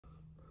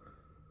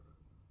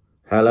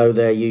Hello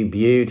there, you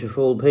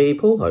beautiful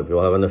people. Hope you're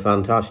all having a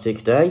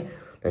fantastic day.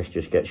 Let's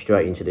just get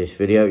straight into this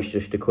video. It's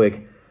just a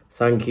quick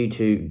thank you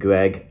to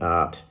Greg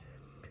at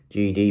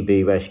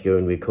GDB Rescue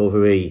and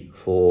Recovery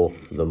for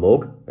the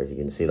mug. As you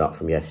can see that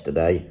from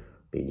yesterday,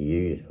 been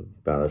used,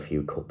 about a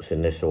few cups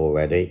in this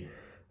already.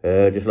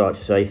 Just like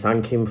to say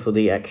thank him for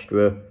the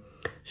extra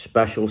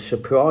special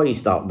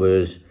surprise that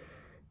was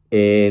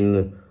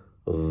in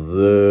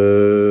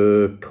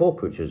the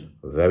cup, which is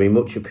very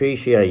much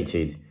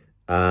appreciated.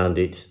 And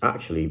it's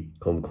actually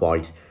come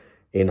quite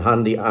in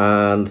handy,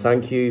 and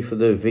thank you for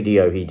the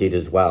video he did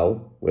as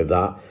well with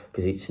that,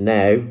 because it's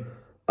now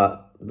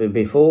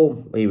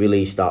before he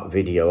released that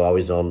video I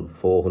was on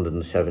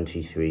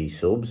 473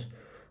 subs,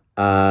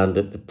 and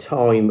at the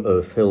time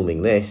of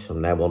filming this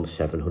I'm now on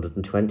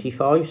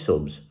 725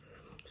 subs.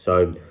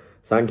 So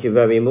thank you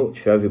very much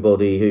for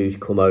everybody who's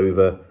come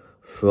over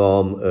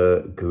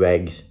from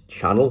Greg's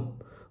channel,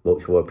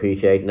 much more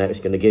appreciated. Now it's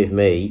going to give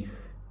me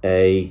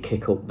a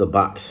kick up the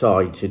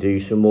backside to do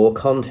some more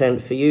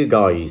content for you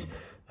guys,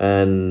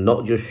 and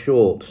not just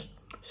shorts.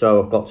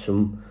 So I've got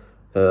some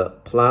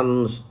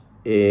plans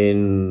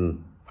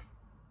in,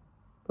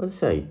 let's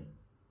say,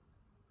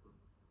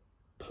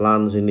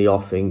 plans in the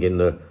offing, in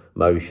the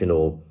motion,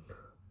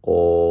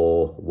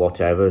 or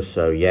whatever.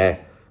 So yeah,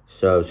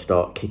 so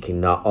start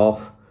kicking that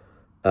off,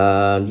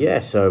 and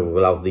yeah, so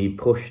we'll have the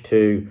push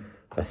to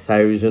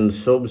 1,000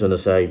 subs, and I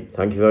say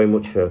thank you very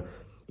much for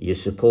your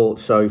support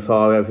so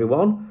far,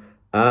 everyone,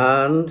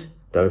 and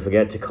don't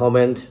forget to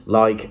comment,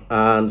 like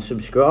and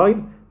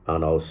subscribe,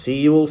 and I'll see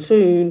you all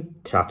soon.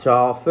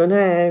 Ta-ta for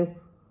now.